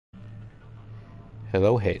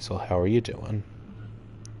Hello, Hazel. How are you doing?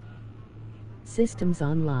 Systems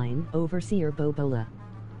Online, Overseer Bobola.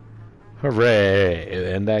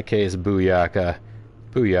 Hooray! In that case, booyaka.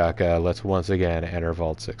 Booyaka, let's once again enter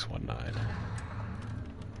Vault 619.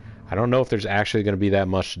 I don't know if there's actually going to be that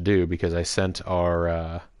much to do because I sent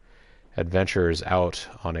our adventurers out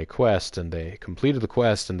on a quest and they completed the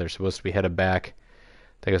quest and they're supposed to be headed back.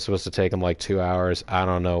 I think it's supposed to take them like 2 hours. I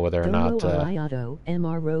don't know whether or not... MR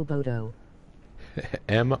Roboto.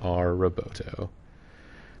 MR Roboto.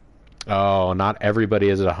 Oh, not everybody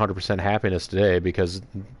is at 100% happiness today because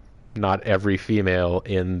not every female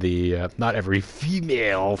in the... not every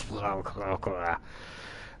female...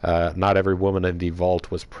 not every woman in the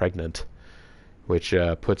vault was pregnant, which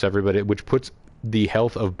puts the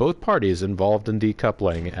health of both parties involved in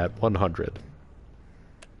decoupling at 100.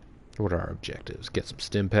 What are our objectives? Get some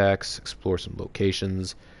stim packs, explore some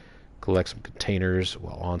locations, collect some containers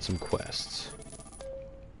while on some quests.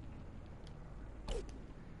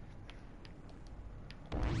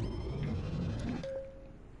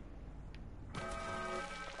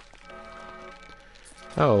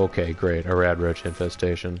 Oh, okay, great. A rad roach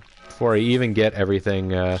infestation. Before I even get everything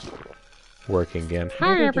working again.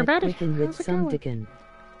 Hi, everybody. How's it going?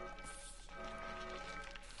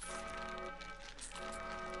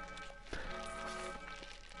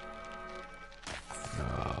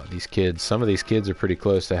 Oh, these kids. Some of these kids are pretty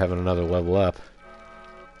close to having another level up.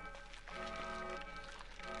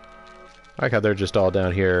 I like how they're just all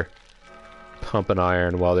down here pumping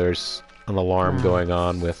iron while there's an alarm going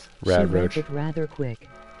on with rad roach. It rather quick.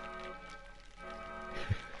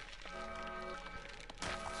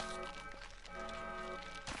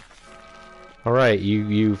 Alright,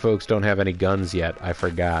 you folks don't have any guns yet. I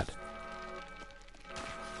forgot.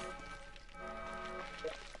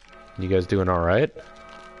 You guys doing alright?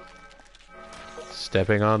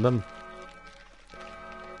 Stepping on them?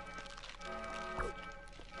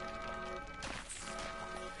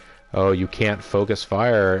 Oh, you can't focus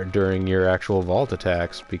fire during your actual vault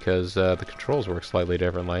attacks because the controls work slightly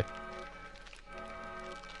differently.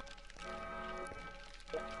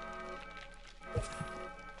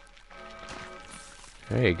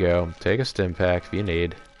 There you go. Take a stim pack if you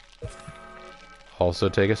need. Also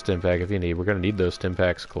take a stim pack if you need. We're going to need those stim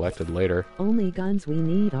packs collected later. Only guns we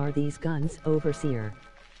need are these guns, Overseer.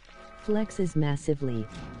 Flexes massively.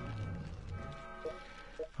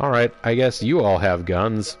 Alright, I guess you all have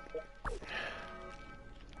guns.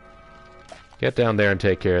 Get down there and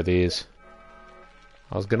take care of these.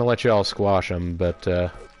 I was gonna let you all squash them, but,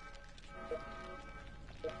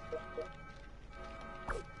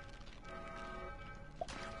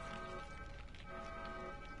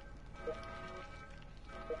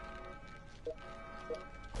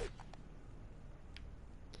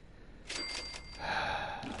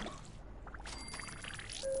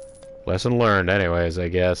 lesson learned anyways, I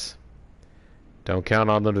guess. Don't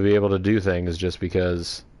count on them to be able to do things just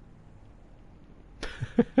because...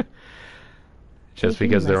 just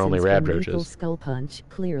because they're only rad roaches. Skull punch,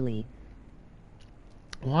 clearly.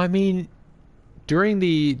 Well, I mean, during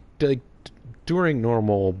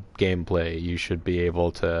normal gameplay, you should be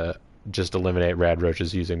able to just eliminate rad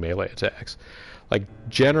roaches using melee attacks. Like,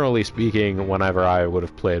 generally speaking, whenever I would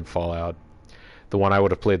have played Fallout, the one I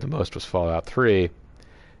would have played the most was Fallout 3.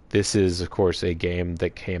 This is, of course, a game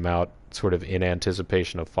that came out sort of in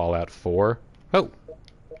anticipation of Fallout 4. Oh!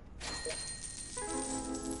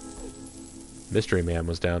 Mystery Man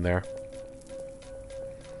was down there.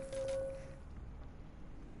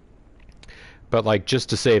 But, like, just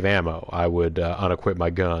to save ammo, I would unequip my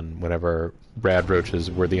gun whenever rad roaches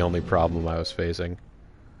were the only problem I was facing.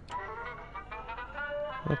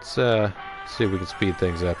 Let's see if we can speed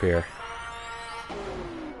things up here.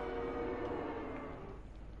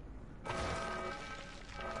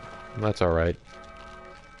 That's alright.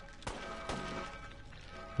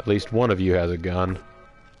 At least one of you has a gun.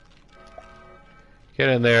 Get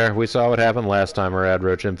in there. We saw what happened last time, our rad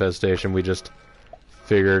roach infestation. We just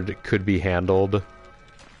figured it could be handled.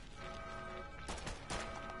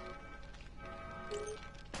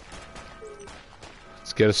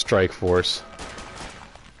 Let's get a strike force.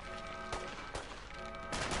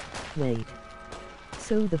 Wait.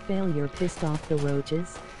 So the failure pissed off the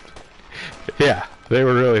roaches? Yeah, they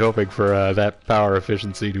were really hoping for that power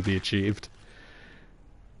efficiency to be achieved.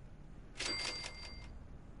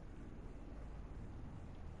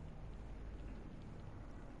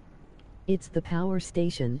 It's the power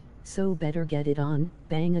station, so better get it on,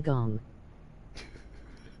 bang a gong.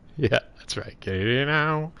 Yeah, that's right. Get it in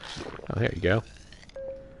now. Oh, there you go.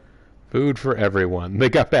 Food for everyone. They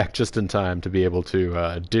got back just in time to be able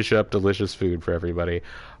to dish up delicious food for everybody.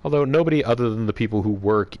 Although nobody other than the people who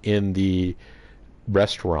work in the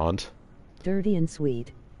restaurant. Dirty and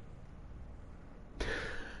sweet.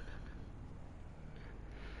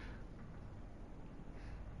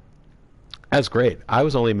 That's great. I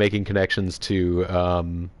was only making connections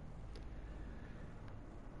to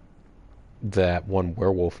that one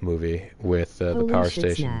werewolf movie with the Holy power shit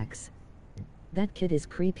station. snacks. That kid is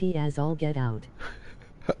creepy as all get out.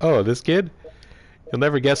 Oh, this kid? You'll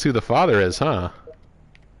never guess who the father is, huh?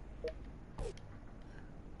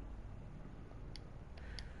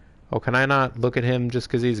 Oh, can I not look at him just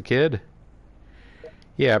because he's a kid?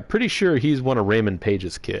 Yeah, pretty sure he's one of Raymond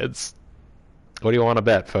Page's kids. What do you want to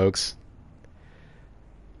bet, folks?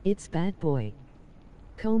 It's Bad Boy.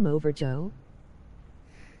 Comb over, Joe.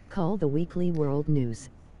 Call the Weekly World News.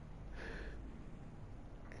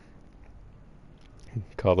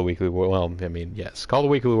 Call the Weekly World... Well, I mean, yes. Call the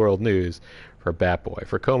Weekly World News for Bat Boy.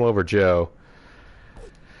 For Comb Over Joe,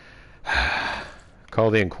 call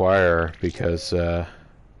the Inquirer because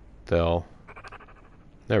they'll...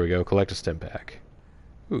 There we go. Collect a stim pack.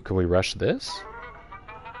 Ooh, can we rush this?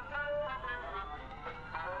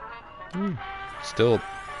 Still,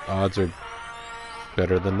 odds are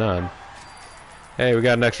better than none. Hey, we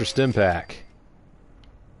got an extra stim pack.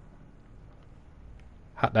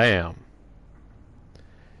 Hot damn.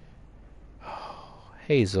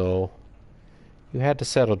 Hazel, you had to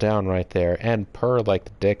settle down right there and purr like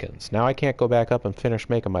the dickens. Now I can't go back up and finish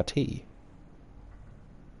making my tea.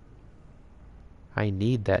 I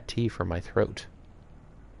need that tea for my throat.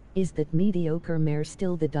 Is that mediocre mare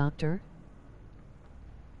still the doctor?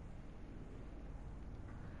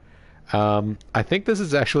 I think this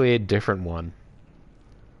is actually a different one.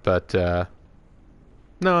 But,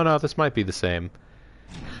 no, this might be the same.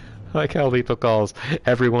 I like how Lethal calls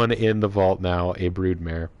everyone in the vault now a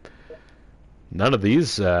broodmare. None of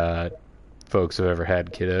these folks have ever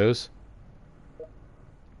had kiddos.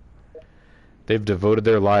 They've devoted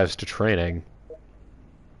their lives to training.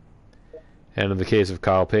 And in the case of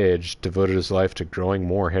Kyle Page, devoted his life to growing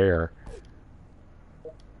more hair.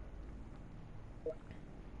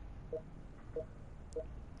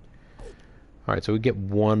 Alright, so we get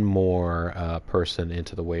one more person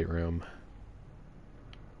into the weight room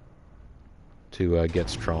to get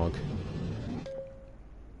strong.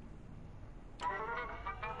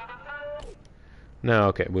 No,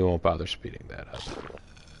 okay, we won't bother speeding that up.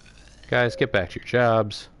 Guys, get back to your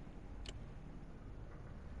jobs.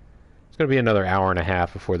 It's going to be another hour and a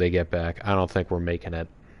half before they get back. I don't think we're making it.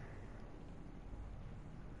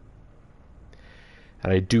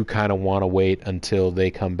 And I do kind of want to wait until they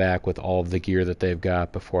come back with all of the gear that they've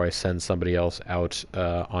got before I send somebody else out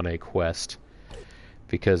on a quest.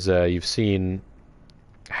 Because you've seen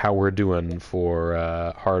how we're doing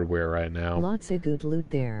for hardware right now. Lots of good loot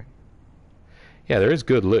there. Yeah, there is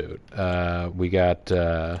good loot. We got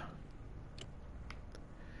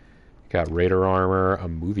Raider armor, a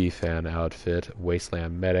movie fan outfit,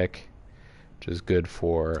 Wasteland medic, which is good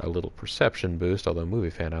for a little perception boost, although movie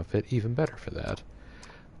fan outfit even better for that.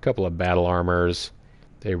 A couple of battle armors,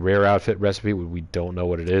 a rare outfit recipe, we don't know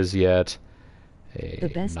what it is yet.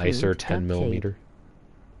 A nicer 10mm.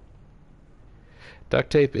 Duct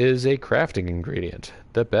tape is a crafting ingredient.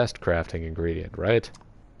 The best crafting ingredient, right?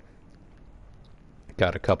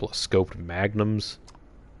 Got a couple of scoped magnums,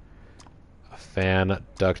 a fan,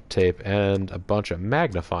 duct tape, and a bunch of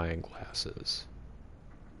magnifying glasses.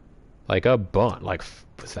 Like a bunch. Like,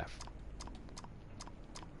 what's that?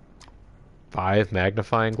 5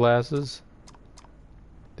 magnifying glasses?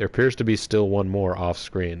 There appears to be still one more off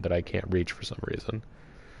screen that I can't reach for some reason.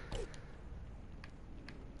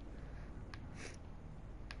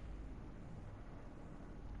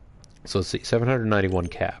 So let's see, 791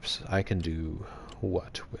 caps. I can do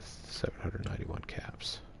what with 791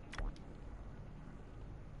 caps?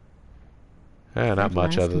 Not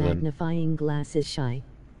much other than... magnifying glass is shy.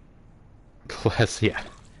 Glass, yeah.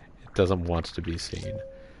 It doesn't want to be seen.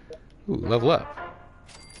 Ooh, level up.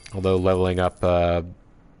 Although leveling up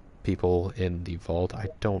people in the vault, I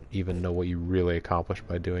don't even know what you really accomplish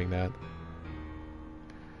by doing that.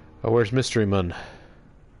 Oh, where's Mystery Man?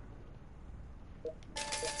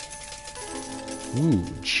 Ooh,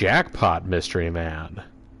 jackpot, Mystery Man.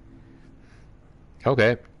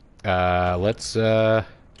 Okay, let's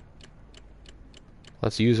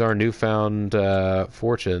use our newfound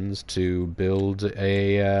fortunes to build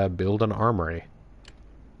an armory.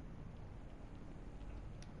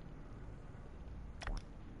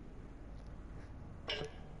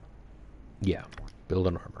 Yeah, build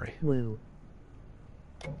an armory. Woo.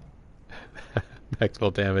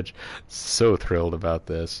 Maximal damage. So thrilled about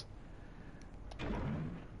this.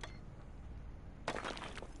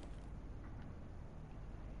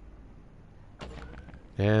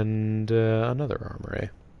 And another armory.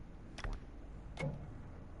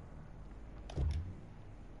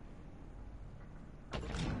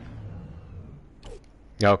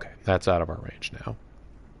 Okay, that's out of our range now.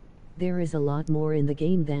 There is a lot more in the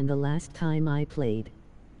game than the last time I played.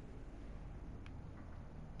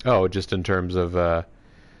 Oh, just in terms of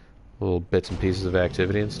little bits and pieces of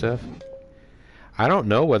activity and stuff? I don't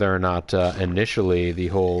know whether or not initially the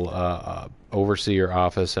whole overseer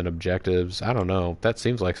office and objectives, I don't know. That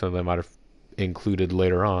seems like something they might have included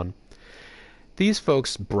later on. These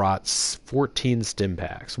folks brought 14 stim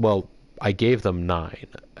packs. Well, I gave them 9.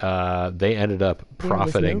 They ended up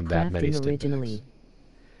profiting that many stim packs.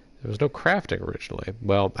 There was no crafting originally.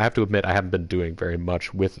 Well, I have to admit I haven't been doing very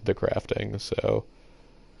much with the crafting, so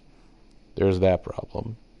there's that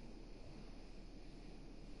problem.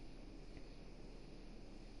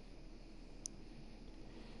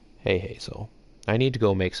 Hey, Hazel. I need to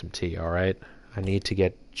go make some tea, alright? I need to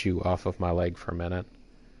get you off of my leg for a minute.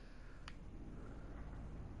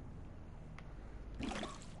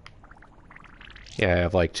 Yeah, I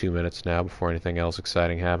have like 2 minutes now before anything else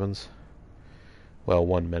exciting happens. Well,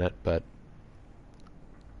 1 minute, but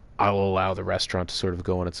I'll allow the restaurant to sort of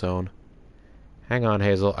go on its own. Hang on,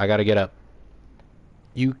 Hazel. I gotta get up.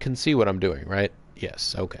 You can see what I'm doing, right?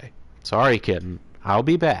 Yes, okay. Sorry, kitten. I'll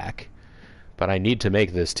be back. But I need to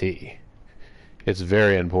make this tea. It's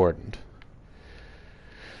very important.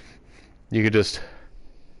 You could just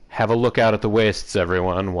have a look out at the wastes,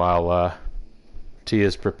 everyone, while tea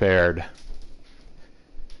is prepared.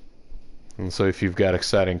 And so if you've got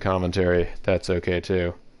exciting commentary, that's okay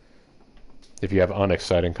too. If you have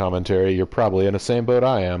unexciting commentary, you're probably in the same boat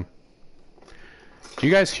I am. Do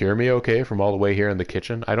you guys hear me okay from all the way here in the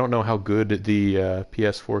kitchen? I don't know how good the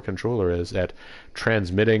PS4 controller is at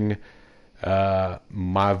transmitting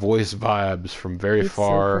my voice vibes from very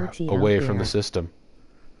far away from the system.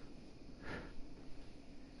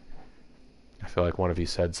 I feel like one of you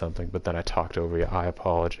said something, but then I talked over you. I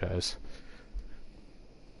apologize.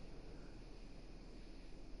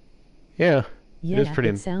 Yeah, it is pretty.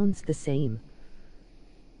 It sounds the same.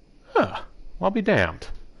 Huh. I'll be damned.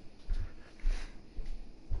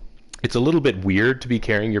 It's a little bit weird to be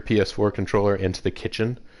carrying your PS4 controller into the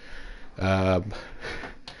kitchen,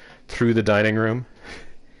 through the dining room,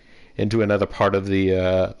 into another part of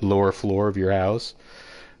the lower floor of your house.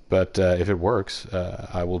 But if it works,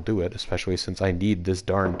 I will do it, especially since I need this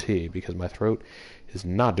darn tea, because my throat is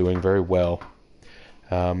not doing very well.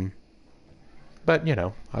 But, you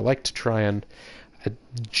know, I like to try and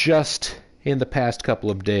just in the past couple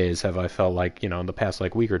of days have I felt like, you know, in the past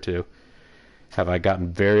like week or two, have I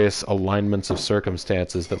gotten various alignments of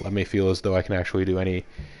circumstances that let me feel as though I can actually do any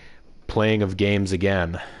playing of games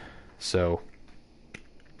again. So,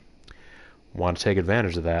 want to take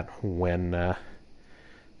advantage of that when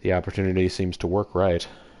the opportunity seems to work right.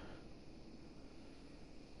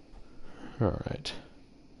 Alright.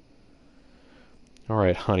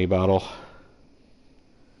 Alright, honey bottle.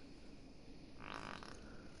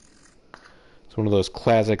 It's one of those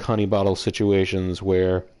classic honey bottle situations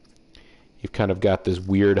where you've kind of got this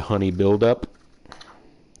weird honey buildup.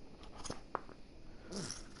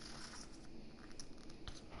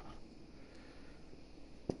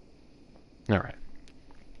 Alright.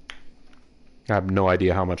 I have no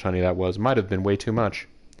idea how much honey that was. Might have been way too much.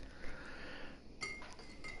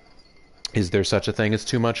 Is there such a thing as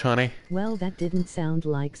too much honey? Well, that didn't sound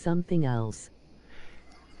like something else.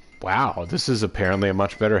 Wow, this is apparently a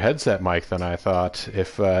much better headset mic than I thought.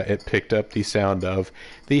 If it picked up the sound of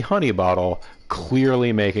the honey bottle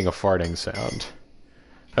clearly making a farting sound.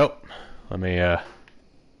 Oh, let me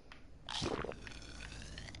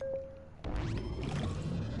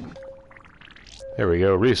there we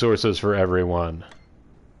go. Resources for everyone.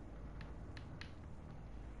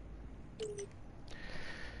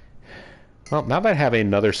 Well, now that I have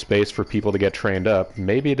another space for people to get trained up,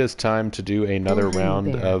 maybe it is time to do another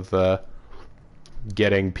round of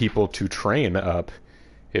getting people to train up,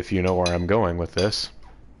 if you know where I'm going with this.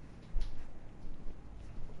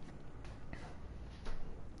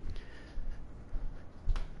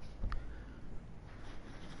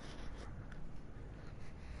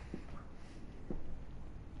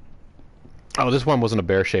 Oh, this one wasn't a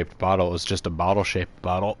bear-shaped bottle, it was just a bottle-shaped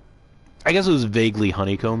bottle. I guess it was vaguely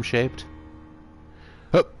honeycomb-shaped.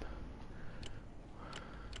 Oh.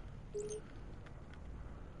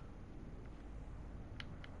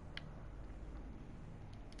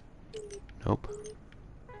 Nope.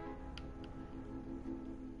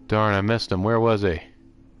 Darn, I missed him. Where was he?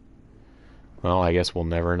 Well, I guess we'll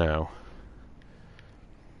never know.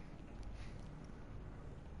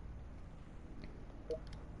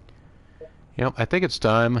 Yep, I think it's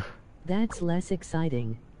time. That's less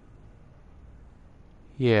exciting.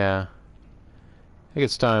 Yeah. I think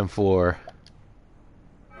it's time for...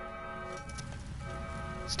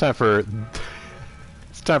 It's time for...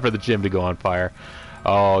 It's time for the gym to go on fire.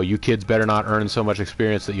 Oh, you kids better not earn so much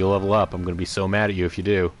experience that you'll level up. I'm going to be so mad at you if you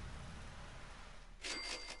do.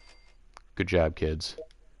 Good job, kids.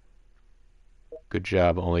 Good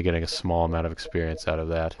job only getting a small amount of experience out of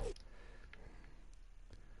that.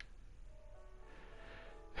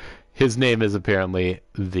 His name is apparently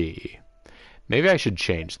The. Maybe I should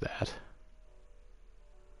change that.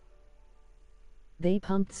 They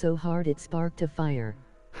pumped so hard it sparked a fire.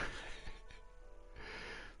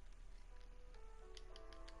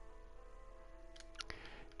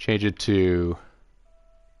 Change it to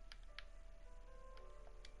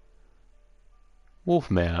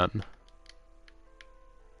Wolfman.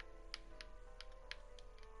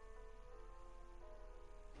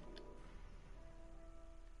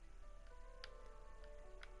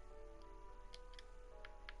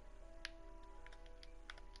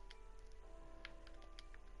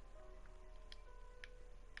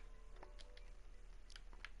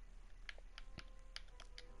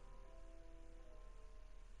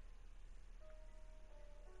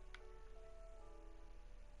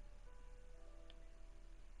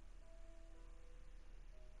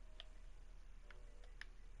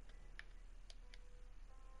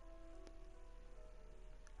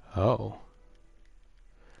 Oh.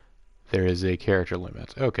 There is a character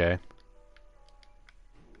limit. Okay.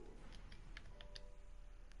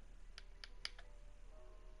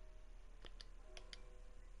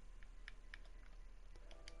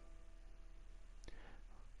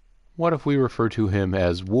 What if we refer to him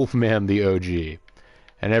as Wolfman the OG?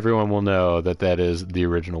 And everyone will know that that is the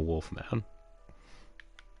original Wolfman.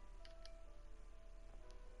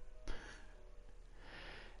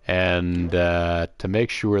 And to make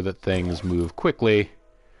sure that things move quickly,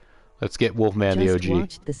 let's get Wolfman the OG. Just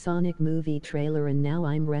watched the Sonic movie trailer and now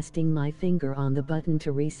I'm resting my finger on the button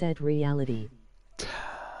to reset reality.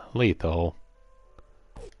 Lethal.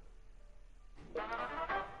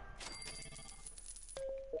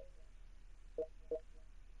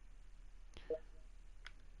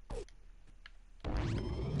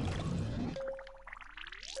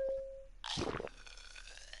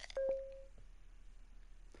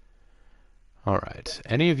 Alright.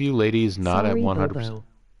 Any of you ladies not Sorry, at 100%? Bobo.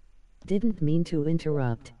 Didn't mean to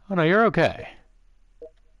interrupt. Oh no, you're okay.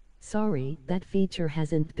 Sorry, that feature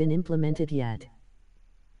hasn't been implemented yet.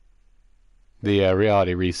 The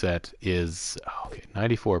reality reset is, okay,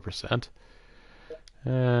 94%.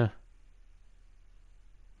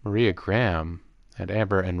 Maria Graham and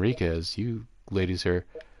Amber Enriquez, you ladies are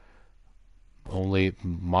only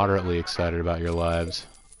moderately excited about your lives.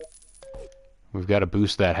 We've got to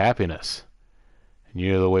boost that happiness. And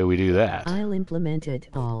you know the way we do that. I'll implement it,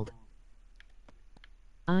 Ald.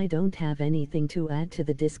 I don't have anything to add to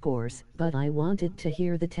the discourse, but I wanted to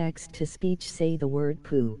hear the text-to-speech say the word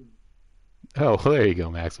poo. Oh, well, there you go,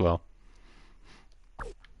 Maxwell.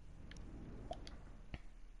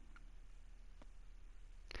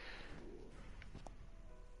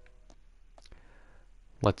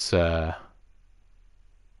 Let's see.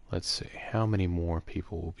 How many more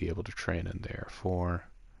people will be able to train in there? Four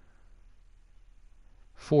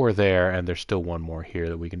there, and there's still one more here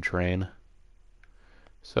that we can train.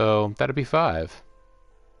 So that'd be 5.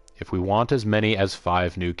 If we want as many as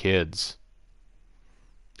 5 new kids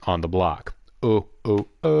on the block. Oh, oh,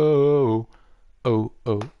 oh. Oh,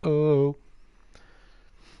 oh, oh.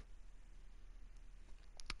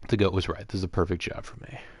 The goat was right. This is a perfect job for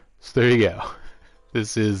me. So there you go.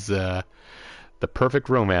 This is the perfect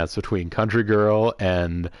romance between Country Girl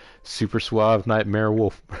and super suave Nightmare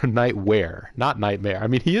Wolf. Nightwear, not Nightmare. I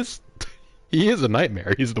mean, he is a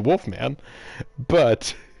nightmare. He's the Wolfman,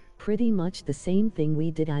 but pretty much the same thing we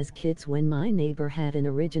did as kids when my neighbor had an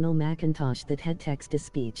original Macintosh that had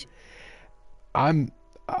text-to-speech.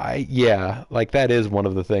 Yeah, like that is one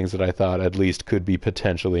of the things that I thought at least could be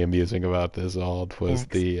potentially amusing about this Ald was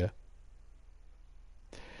the.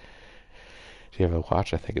 Do you have a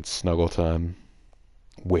watch? I think it's snuggle time.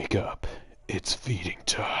 Wake up. It's feeding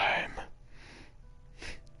time.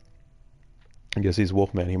 I guess he's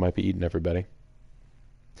Wolfman. He might be eating everybody.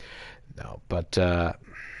 No, but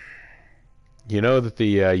you know that the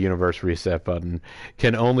universe reset button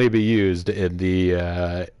can only be used in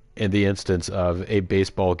the instance of a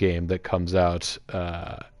baseball game that comes out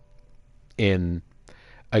in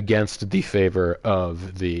against the favor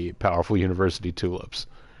of the powerful university tulips.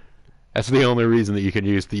 That's the only reason that you can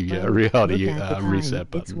use the reality look at the time.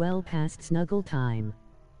 reset button. It's well past snuggle time.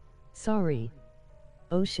 Sorry.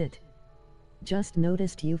 Oh shit. Just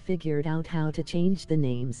noticed you figured out how to change the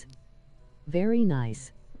names. Very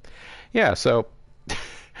nice. Yeah, so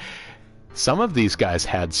some of these guys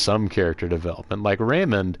had some character development. Like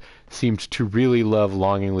Raymond seemed to really love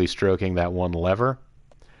longingly stroking that one lever.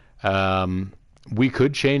 We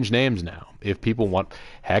could change names now. If people want,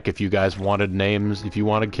 heck, if you guys wanted names, if you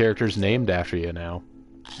wanted characters named after you now.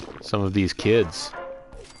 Some of these kids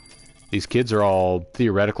are all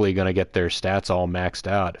theoretically going to get their stats all maxed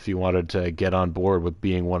out if you wanted to get on board with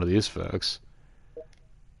being one of these folks.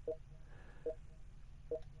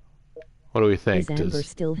 What do we think? Is Amber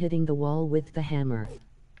still hitting the wall with the hammer?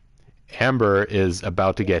 Amber is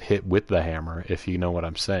about to get hit with the hammer, if you know what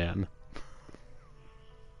I'm saying.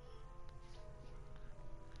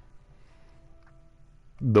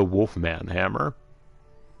 The Wolfman hammer.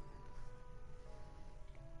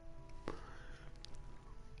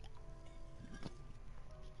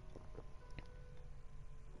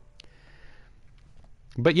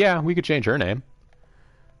 But yeah, we could change her name.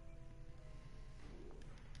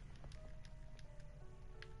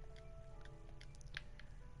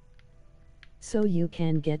 So you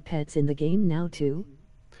can get pets in the game now too?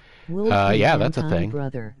 Yeah, that's a thing.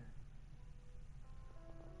 Brother.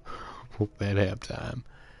 Wolfman ham time.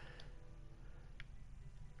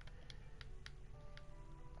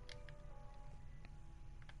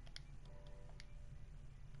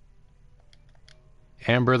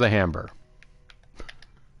 Amber the Hamber.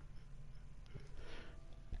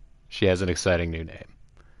 She has an exciting new name.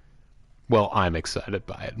 Well, I'm excited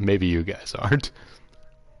by it. Maybe you guys aren't.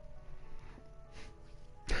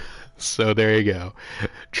 So there you go.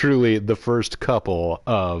 Truly the first couple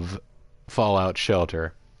of Fallout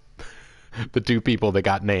Shelter. The two people that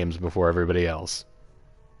got names before everybody else.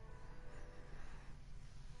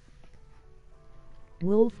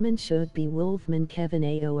 Wolfman should be Wolfman Kevin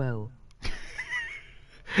AOO.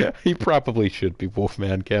 He probably should be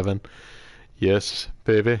Wolfman Kevin. Yes,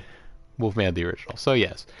 baby. Wolfman the original. So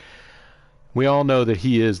yes. We all know that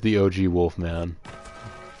he is the OG Wolfman.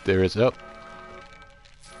 There is... Oh.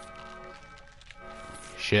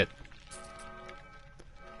 Shit.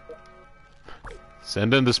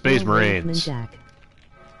 Send in the Space Marines. Jack.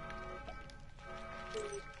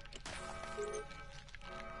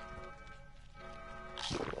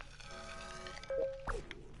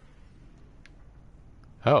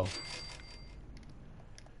 Oh.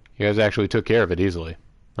 You guys actually took care of it easily.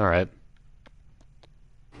 Alright.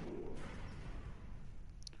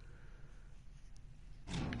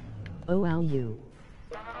 Oh wow you.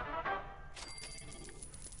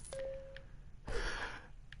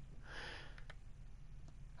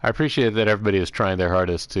 I appreciate that everybody is trying their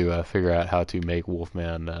hardest to figure out how to make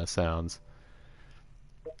Wolfman sounds.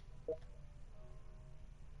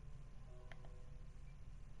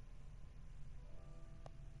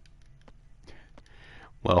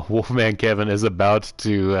 Well, Wolfman Kevin is about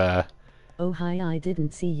to... Oh hi, I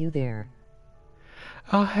didn't see you there.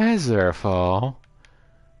 Oh, hey there, Fall.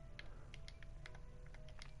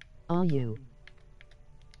 Are you?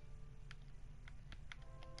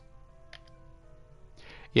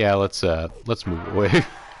 Yeah, let's move away.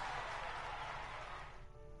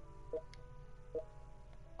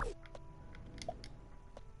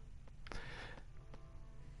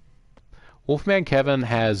 Wolfman Kevin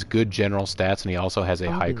has good general stats, and he also has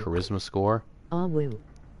a high charisma score. Woo.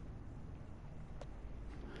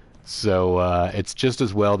 So it's just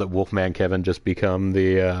as well that Wolfman Kevin just become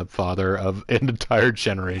the father of an entire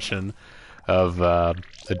generation of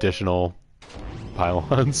additional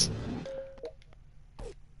pylons.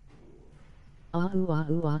 Ahoo,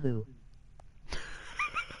 ahoo,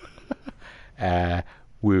 ahoo.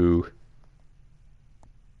 Woo.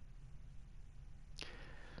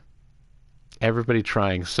 Everybody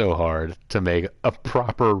trying so hard to make a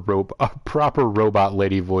proper robot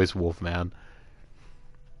lady voice Wolfman.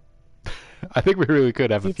 I think we really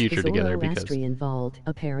could have a future together because involved,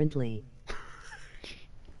 apparently.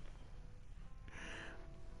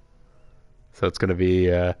 So it's going to be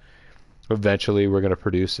eventually we're going to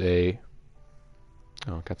produce a...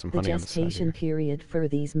 Oh, got some honey on the side. The gestation period for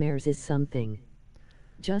these mares is something.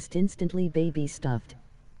 Just instantly baby stuffed.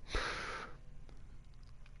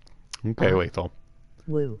 Okay, wait, though.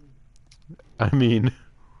 Woo. I mean,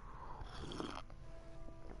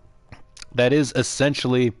 that is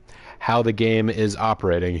essentially how the game is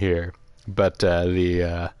operating here. But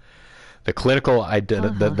the clinical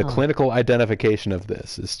the clinical identification of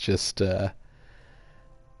this is just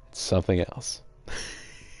something else.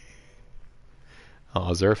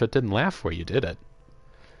 Oh, Zerf, it didn't laugh for you, did it?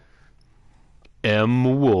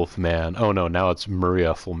 M. Wolfman. Oh no, now it's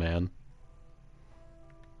Maria Fullman.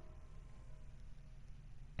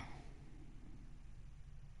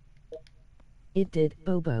 It did,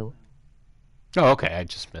 Bobo. Oh, okay, I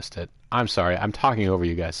just missed it. I'm sorry, I'm talking over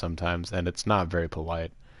you guys sometimes, and it's not very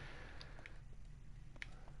polite.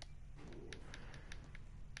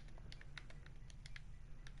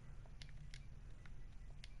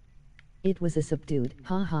 It was a subdued,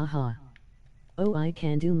 ha ha ha. Oh, I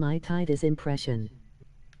can do my Titus impression.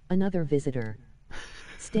 Another visitor.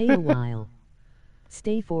 Stay a while.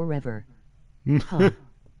 Stay forever. Ha.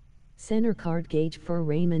 Center card gauge for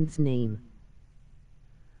Raymond's name.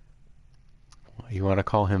 You want to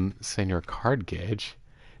call him Senior Card Gauge?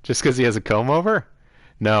 Just because he has a comb over?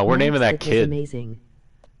 No, we're naming that Was kid. amazing.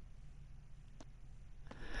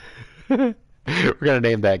 We're going to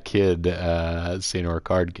name that kid Senior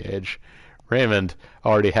Card Gauge. Raymond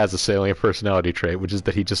already has a salient personality trait, which is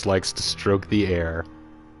that he just likes to stroke the air.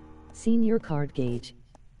 Senior card gauge.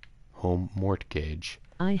 Home Mort Gauge.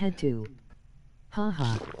 I had to. Ha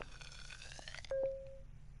ha.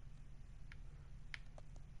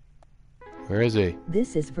 Where is he?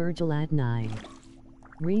 This is Virgil at 9.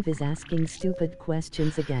 Reeve is asking stupid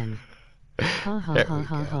questions again. Ha ha ha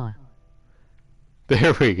ha ha.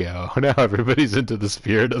 There we go. Now everybody's into the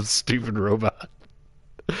spirit of stupid robot.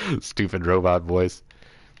 Stupid robot voice.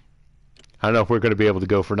 I don't know if we're going to be able to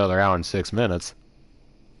go for another hour and 6 minutes.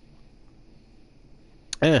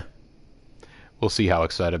 We'll see how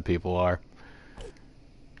excited people are.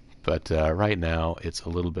 But right now, it's a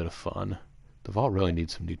little bit of fun. The vault really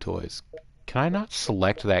needs some new toys. Can I not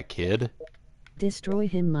select that kid? Destroy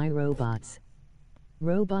him, my robots.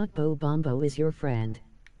 Robot Bo Bombo is your friend.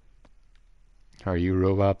 Are you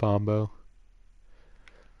Robot Bombo?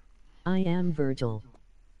 I am Virgil.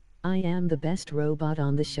 I am the best robot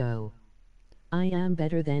on the show. I am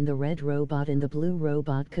better than the red robot and the blue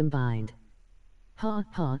robot combined. Ha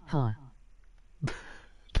ha ha.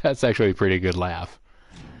 That's actually a pretty good laugh.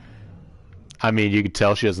 I mean, you can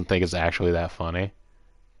tell she doesn't think it's actually that funny.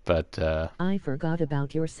 But, I forgot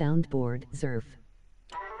about your soundboard, Zerf.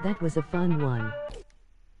 That was a fun one.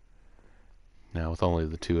 now with only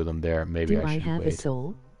the two of them there, maybe Do I I should have wait. a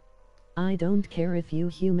soul? I don't care if you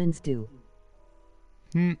humans do.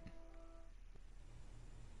 Hmm.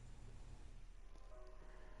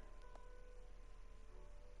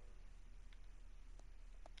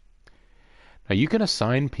 Now you can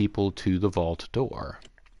assign people to the vault door.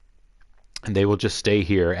 And they will just stay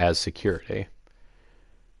here as security.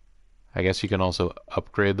 I guess you can also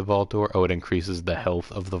upgrade the vault door. Oh, it increases the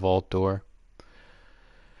health of the vault door.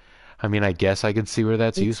 I mean, I guess I can see where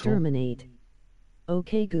that's useful. Exterminate.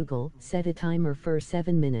 Okay, Google, set a timer for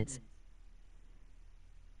 7 minutes.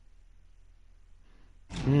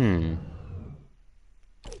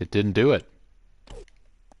 It didn't do it.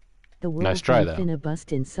 The world Nice try, can though. finna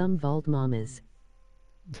bust in some vault mamas.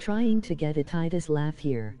 Trying to get a Titus laugh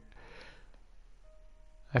here.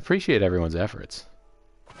 I appreciate everyone's efforts.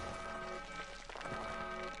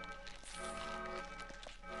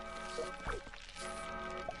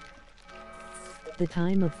 The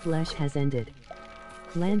time of flesh has ended.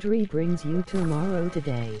 Landry brings you tomorrow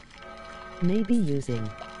today. Maybe using.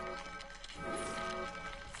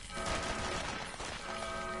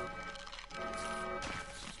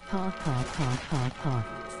 Ha ha ha ha ha.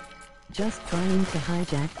 Just trying to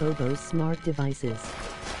hijack Bobo's smart devices.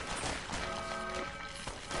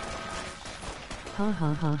 Ha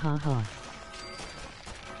ha ha ha ha.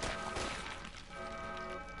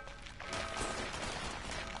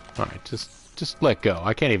 Alright, just let go.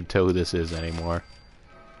 I can't even tell who this is anymore.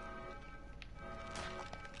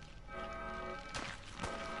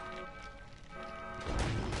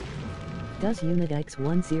 Does Unit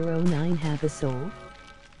X109 have a soul?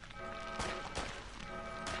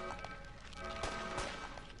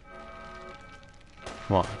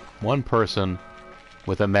 Come on. One person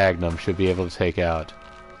with a magnum should be able to take out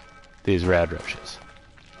these rad rushes.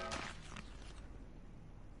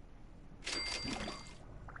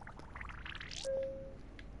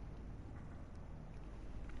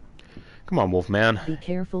 Come on, Wolfman. Be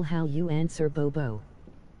careful how you answer Bobo.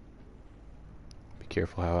 Be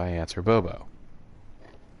careful how I answer Bobo.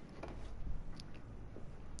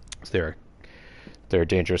 Is there a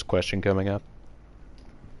dangerous question coming up?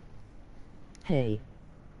 Hey,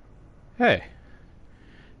 Hey.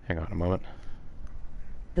 Hang on a moment.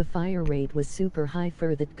 the fire rate was super high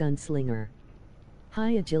for that gunslinger.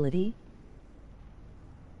 High agility?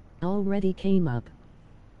 Already came up.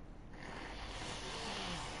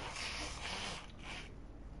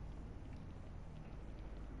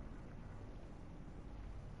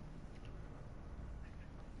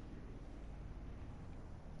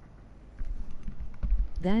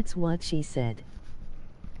 That's what she said.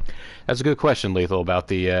 That's a good question, Lethal, about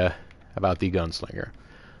the gunslinger.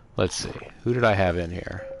 Let's see. Who did I have in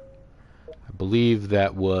here? I believe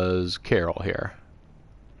that was Carol here.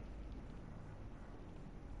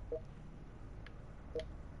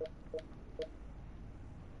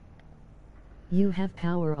 You have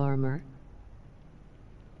power armor?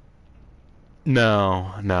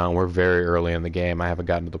 No, we're very early in the game. I haven't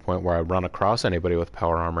gotten to the point where I run across anybody with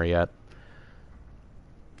power armor yet.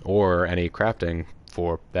 Or any crafting,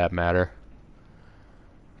 for that matter.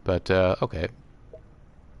 But, okay.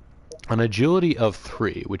 An agility of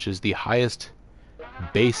 3, which is the highest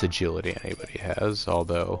base agility anybody has,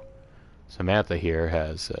 although Samantha here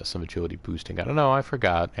has some agility boosting. I don't know, I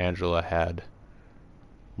forgot Angela had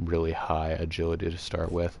really high agility to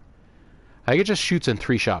start with. I think it just shoots in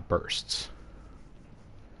 3-shot bursts.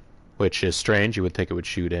 Which is strange, you would think it would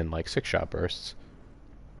shoot in like 6-shot bursts.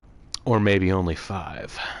 Or maybe only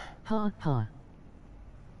 5. Ha ha.